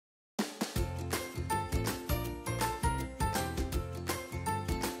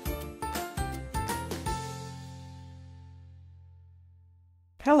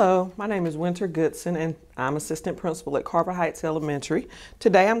Hello, my name is Winter Goodson and I'm assistant principal at Carver Heights Elementary.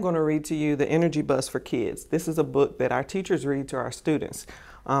 Today I'm going to read to you The Energy Bus for Kids. This is a book that our teachers read to our students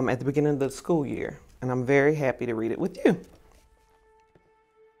at the beginning of the school year, and I'm very happy to read it with you.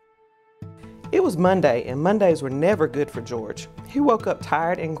 It was Monday, and Mondays were never good for George. He woke up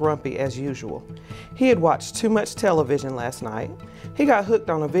tired and grumpy as usual. He had watched too much television last night. He got hooked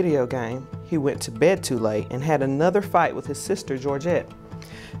on a video game. He went to bed too late and had another fight with his sister Georgette.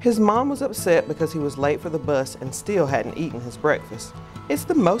 His mom was upset because he was late for the bus and still hadn't eaten his breakfast. "It's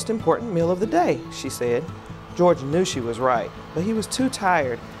the most important meal of the day," she said. George knew she was right, but he was too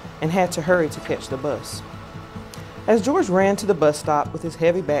tired and had to hurry to catch the bus. As George ran to the bus stop with his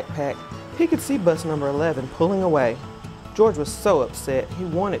heavy backpack, he could see bus number 11 pulling away. George was so upset he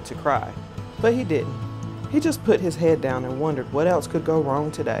wanted to cry, but he didn't. He just put his head down and wondered what else could go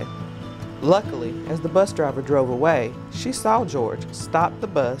wrong today. Luckily, as the bus driver drove away, she saw George, stopped the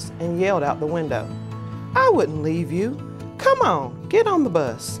bus, and yelled out the window, "I wouldn't leave you. Come on, get on the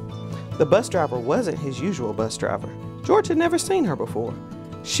bus." The bus driver wasn't his usual bus driver. George had never seen her before.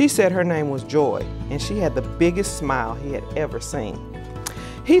 She said her name was Joy, and she had the biggest smile he had ever seen.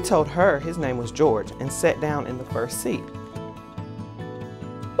 He told her his name was George and sat down in the first seat.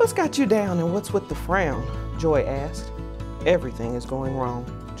 "What's got you down and what's with the frown?" Joy asked. "Everything is going wrong,"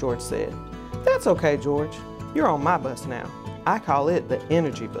 George said. "That's okay, George. You're on my bus now. I call it the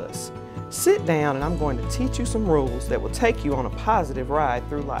Energy Bus. Sit down and I'm going to teach you some rules that will take you on a positive ride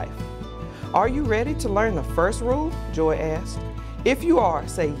through life." "Are you ready to learn the first rule?" Joy asked. "If you are,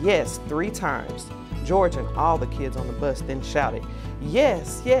 say yes 3 times. George and all the kids on the bus then shouted,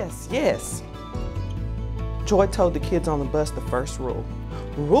 "Yes, yes, yes." Joy told the kids on the bus the first rule.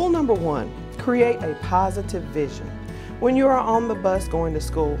 Rule number 1, create a positive vision. When you are on the bus going to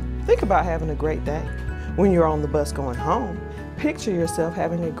school, think about having a great day. When you're on the bus going home, picture yourself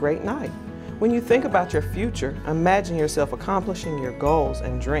having a great night. When you think about your future, imagine yourself accomplishing your goals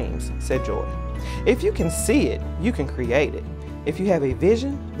and dreams, said Joy. If you can see it, you can create it. If you have a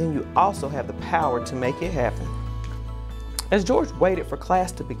vision, then you also have the power to make it happen. As George waited for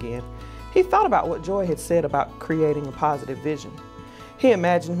class to begin, he thought about what Joy had said about creating a positive vision. He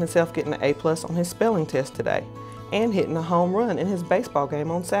imagined himself getting an A+ on his spelling test today and hitting a home run in his baseball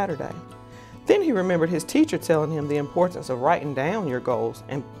game on Saturday. Then he remembered his teacher telling him the importance of writing down your goals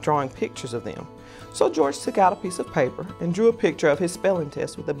and drawing pictures of them. So George took out a piece of paper and drew a picture of his spelling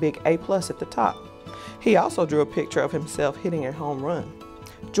test with a big A+ at the top. He also drew a picture of himself hitting a home run.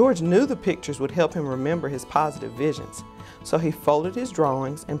 George knew the pictures would help him remember his positive visions, so he folded his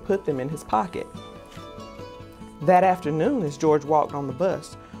drawings and put them in his pocket. That afternoon, as George walked on the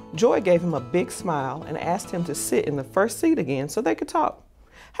bus, Joy gave him a big smile and asked him to sit in the first seat again so they could talk.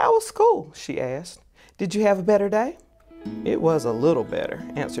 "How was school?" she asked. "Did you have a better day?" "It was a little better,"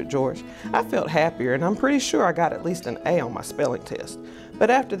 answered George. "I felt happier and I'm pretty sure I got at least an A on my spelling test. But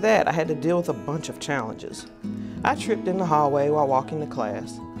after that, I had to deal with a bunch of challenges. I tripped in the hallway while walking to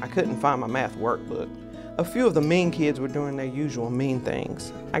class. I couldn't find my math workbook. A few of the mean kids were doing their usual mean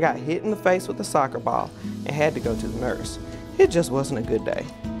things. I got hit in the face with a soccer ball and had to go to the nurse. It just wasn't a good day."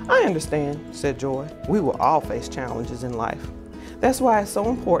 "I understand," said Joy. "We will all face challenges in life. That's why it's so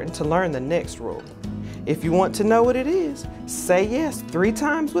important to learn the next rule. If you want to know what it is, say yes 3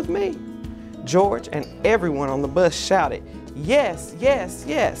 times with me." George and everyone on the bus shouted, "Yes, yes,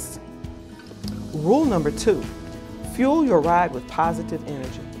 yes." Rule number 2, fuel your ride with positive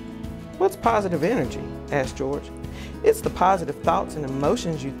energy. "What's positive energy?" asked George. "It's the positive thoughts and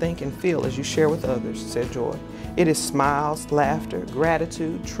emotions you think and feel as you share with others," said Joy. "It is smiles, laughter,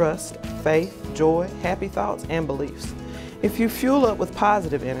 gratitude, trust, faith, joy, happy thoughts, and beliefs. If you fuel up with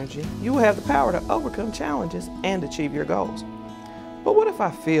positive energy, you will have the power to overcome challenges and achieve your goals." "But what if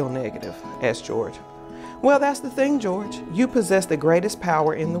I feel negative?" asked George. "Well, that's the thing, George. You possess the greatest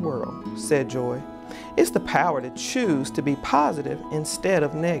power in the world," said Joy. "It's the power to choose to be positive instead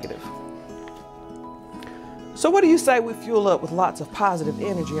of negative." "So what do you say we fuel up with lots of positive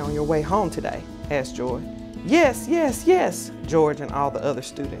energy on your way home today?" asked Joy. "Yes, yes, yes," George and all the other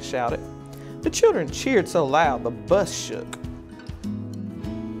students shouted. The children cheered so loud the bus shook.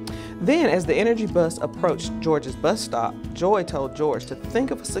 Then, as the energy bus approached George's bus stop, Joy told George to think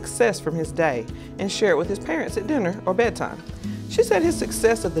of a success from his day and share it with his parents at dinner or bedtime. She said his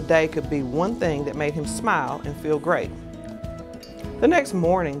success of the day could be one thing that made him smile and feel great. The next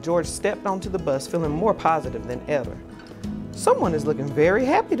morning, George stepped onto the bus feeling more positive than ever. "Someone is looking very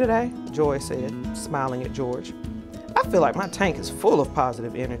happy today," Joy said, smiling at George. "I feel like my tank is full of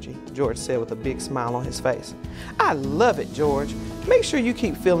positive energy," George said with a big smile on his face. "I love it, George. Make sure you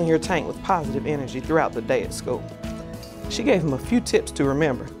keep filling your tank with positive energy throughout the day at school." She gave him a few tips to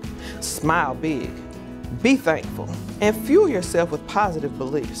remember. Smile big, be thankful, and fuel yourself with positive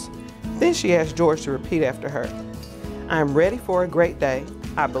beliefs. Then she asked George to repeat after her. I am ready for a great day.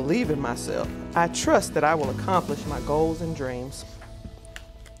 I believe in myself. I trust that I will accomplish my goals and dreams.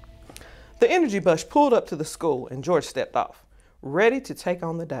 The energy bus pulled up to the school and George stepped off, ready to take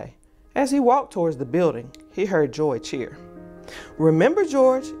on the day. As he walked towards the building, he heard Joy cheer. Remember,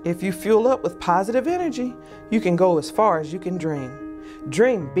 George, if you fuel up with positive energy, you can go as far as you can dream.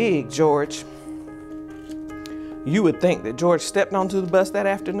 Dream big, George. You would think that George stepped onto the bus that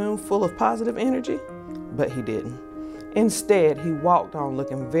afternoon full of positive energy, but he didn't. Instead, he walked on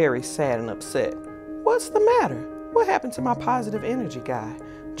looking very sad and upset. What's the matter? What happened to my positive energy guy?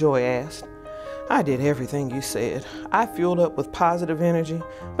 Joy asked. I did everything you said. I fueled up with positive energy,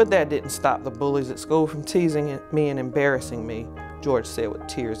 but that didn't stop the bullies at school from teasing me and embarrassing me, George said with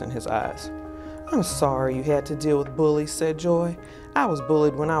tears in his eyes. I'm sorry you had to deal with bullies, said Joy. I was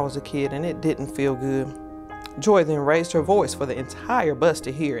bullied when I was a kid and it didn't feel good. Joy then raised her voice for the entire bus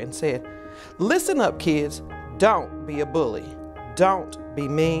to hear and said, Listen up, kids. Don't be a bully. Don't be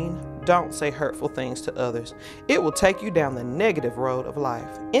mean. Don't say hurtful things to others. It will take you down the negative road of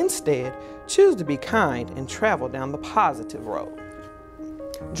life. Instead, choose to be kind and travel down the positive road.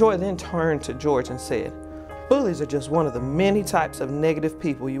 Joy then turned to George and said, Bullies are just one of the many types of negative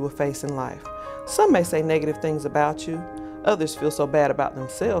people you will face in life. Some may say negative things about you. Others feel so bad about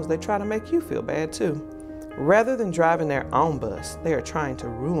themselves they try to make you feel bad too. Rather than driving their own bus, they are trying to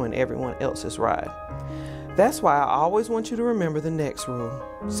ruin everyone else's ride. That's why I always want you to remember the next rule,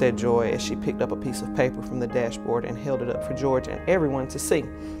 said Joy as she picked up a piece of paper from the dashboard and held it up for George and everyone to see.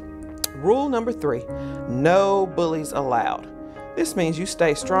 Rule number 3, no bullies allowed. This means you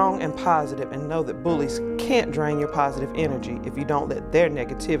stay strong and positive and know that bullies can't drain your positive energy if you don't let their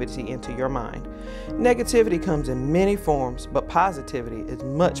negativity into your mind. Negativity comes in many forms, but positivity is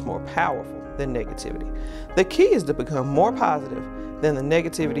much more powerful than negativity. The key is to become more positive than the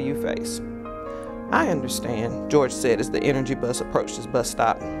negativity you face. I understand, George said as the energy bus approached his bus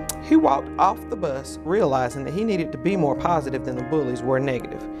stop. He walked off the bus, realizing that he needed to be more positive than the bullies were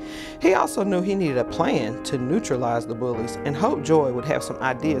negative. He also knew he needed a plan to neutralize the bullies and hoped Joy would have some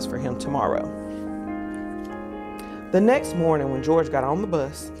ideas for him tomorrow. The next morning when George got on the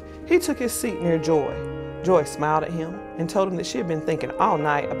bus, he took his seat near Joy. Joy smiled at him and told him that she had been thinking all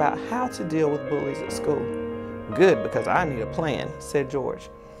night about how to deal with bullies at school. Good, because I need a plan, said George.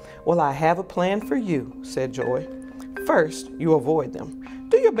 Well, I have a plan for you, said Joy. First, you avoid them.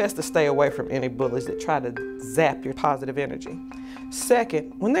 Do your best to stay away from any bullies that try to zap your positive energy.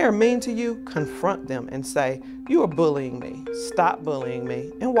 Second, when they are mean to you, confront them and say, you are bullying me, stop bullying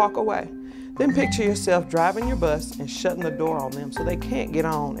me, and walk away. Then picture yourself driving your bus and shutting the door on them so they can't get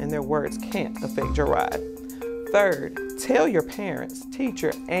on and their words can't affect your ride. Third, tell your parents,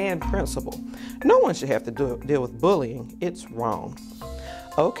 teacher, and principal. No one should have to deal with bullying. It's wrong.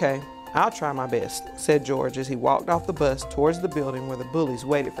 Okay, I'll try my best, said George as he walked off the bus towards the building where the bullies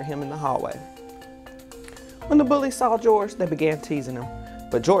waited for him in the hallway. When the bullies saw George, they began teasing him,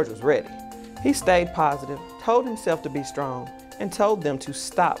 but George was ready. He stayed positive, told himself to be strong, and told them to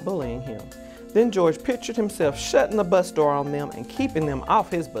stop bullying him. Then George pictured himself shutting the bus door on them and keeping them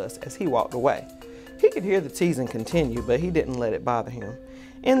off his bus as he walked away. He could hear the teasing continue, but he didn't let it bother him.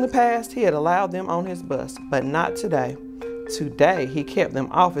 In the past, he had allowed them on his bus, but not today. Today, he kept them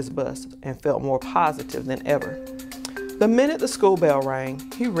off his bus and felt more positive than ever. The minute the school bell rang,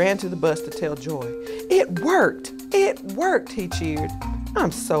 he ran to the bus to tell Joy. It worked! It worked, he cheered.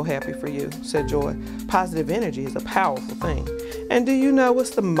 I'm so happy for you, said Joy. Positive energy is a powerful thing. And do you know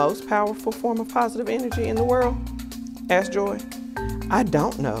what's the most powerful form of positive energy in the world? Asked Joy. I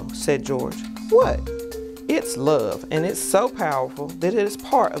don't know, said George. What? It's love, and it's so powerful that it is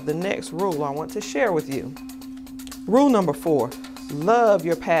part of the next rule I want to share with you. Rule number 4, love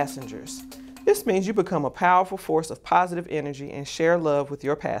your passengers. This means you become a powerful force of positive energy and share love with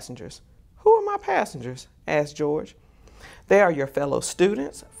your passengers. Who are my passengers? Asked George. They are your fellow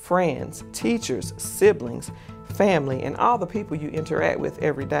students, friends, teachers, siblings, family, and all the people you interact with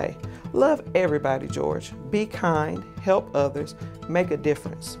every day. Love everybody, George. Be kind, help others, make a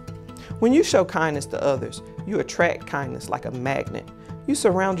difference. When you show kindness to others, you attract kindness like a magnet. You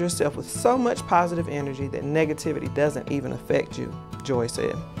surround yourself with so much positive energy that negativity doesn't even affect you, Joy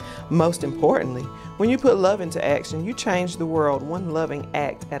said. Most importantly, when you put love into action, you change the world one loving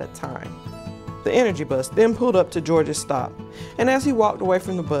act at a time. The energy bus then pulled up to George's stop, and as he walked away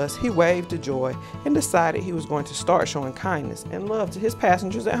from the bus, he waved to Joy and decided he was going to start showing kindness and love to his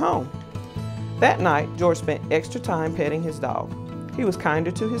passengers at home. That night, George spent extra time petting his dog. He was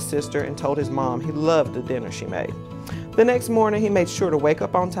kinder to his sister and told his mom he loved the dinner she made. The next morning, he made sure to wake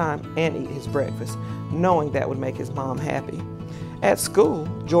up on time and eat his breakfast, knowing that would make his mom happy. At school,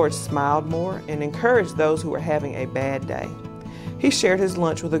 George smiled more and encouraged those who were having a bad day. He shared his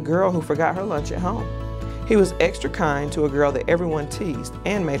lunch with a girl who forgot her lunch at home. He was extra kind to a girl that everyone teased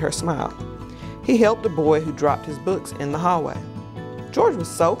and made her smile. He helped a boy who dropped his books in the hallway. George was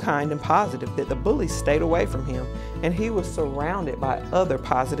so kind and positive that the bullies stayed away from him, and he was surrounded by other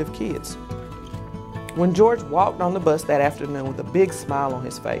positive kids. When George walked on the bus that afternoon with a big smile on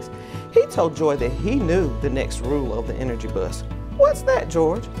his face, he told Joy that he knew the next rule of the energy bus. "What's that,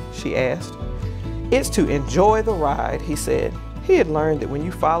 George?" she asked. "It's to enjoy the ride," he said. He had learned that when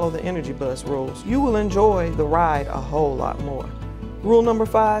you follow the energy bus rules, you will enjoy the ride a whole lot more. Rule number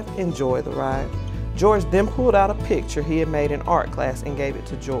 5, enjoy the ride. George then pulled out a picture he had made in art class and gave it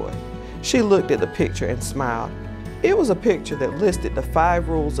to Joy. She looked at the picture and smiled. It was a picture that listed the 5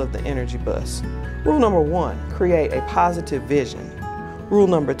 rules of the energy bus. Rule number 1, create a positive vision. Rule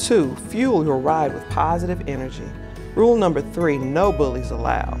number 2, fuel your ride with positive energy. Rule number 3, no bullies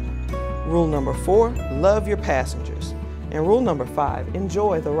allowed. Rule number 4, love your passengers. And rule number 5,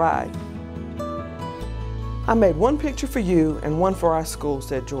 enjoy the ride. "I made one picture for you and one for our school,"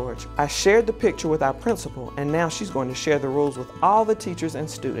 said George. "I shared the picture with our principal, and now she's going to share the rules with all the teachers and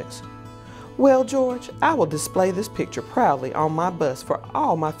students." "Well, George, I will display this picture proudly on my bus for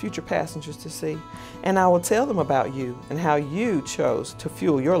all my future passengers to see, and I will tell them about you and how you chose to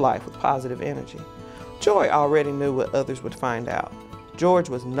fuel your life with positive energy." Joy already knew what others would find out. George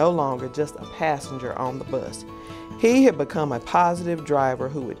was no longer just a passenger on the bus. He had become a positive driver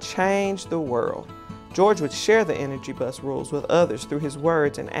who would change the world. George would share the energy bus rules with others through his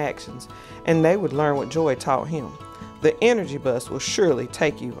words and actions, and they would learn what Joy taught him. The energy bus will surely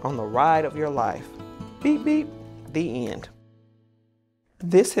take you on the ride of your life. Beep, beep, the end.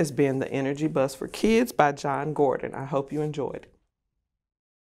 This has been The Energy Bus for Kids by John Gordon. I hope you enjoyed it.